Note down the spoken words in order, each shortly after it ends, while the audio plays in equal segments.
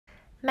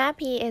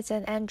Mappy is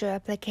an Android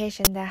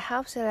application that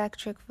helps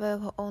electric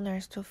vehicle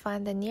owners to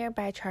find the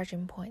nearby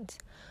charging points.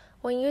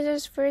 When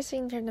users first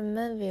enter the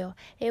menu,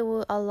 it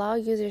will allow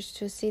users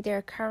to see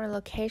their current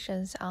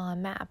locations on a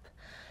map.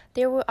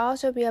 There will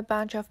also be a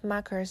bunch of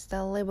markers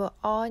that label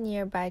all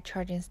nearby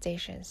charging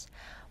stations.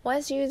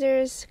 Once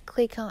users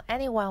click on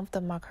any one of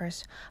the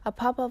markers, a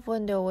pop-up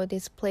window will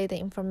display the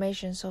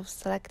information of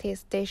selected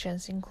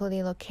stations,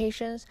 including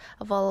locations,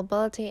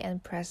 availability,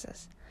 and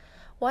prices.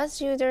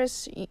 Once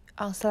users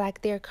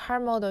select their car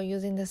model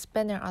using the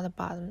spinner on the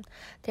bottom,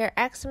 their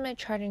estimated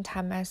charging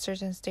time at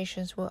certain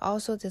stations will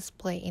also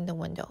display in the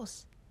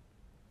windows.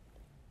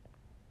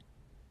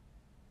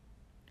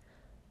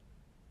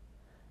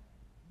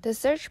 The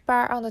search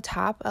bar on the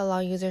top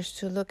allows users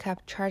to look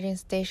up charging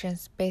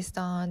stations based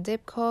on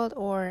zip code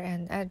or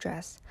an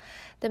address.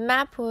 The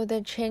map will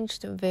then change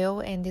the view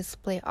and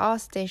display all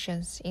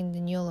stations in the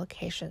new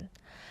location.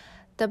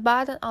 The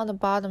button on the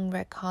bottom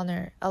right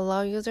corner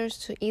allows users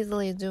to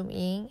easily zoom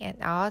in and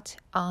out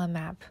on a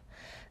map.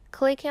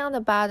 Clicking on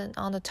the button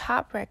on the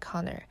top right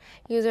corner,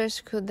 users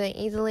could then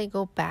easily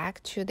go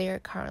back to their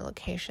current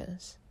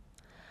locations.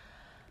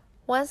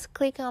 Once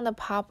clicking on the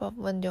pop-up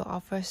window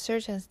of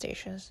certain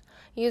stations,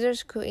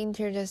 users could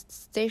enter the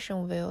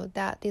station view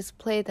that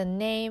displays the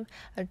name,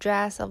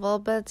 address,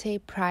 availability,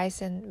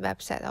 price, and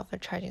website of the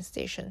charging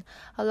station,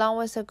 along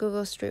with a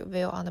Google Street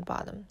View on the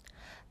bottom.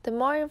 The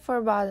More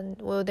Info button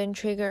will then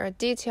trigger a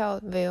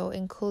detailed view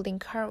including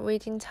current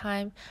waiting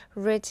time,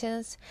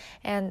 ratings,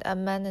 and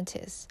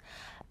amenities.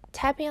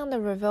 Tapping on the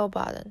Review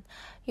button,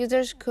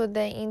 users could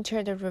then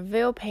enter the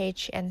review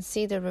page and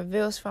see the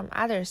reviews from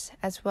others,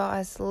 as well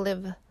as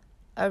leave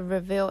a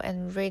review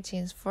and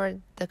ratings for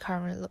the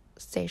current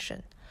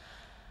station.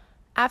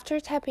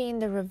 After tapping in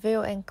the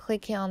review and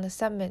clicking on the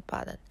Submit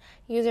button,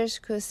 users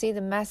could see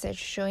the message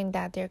showing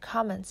that their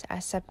comments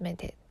are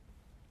submitted.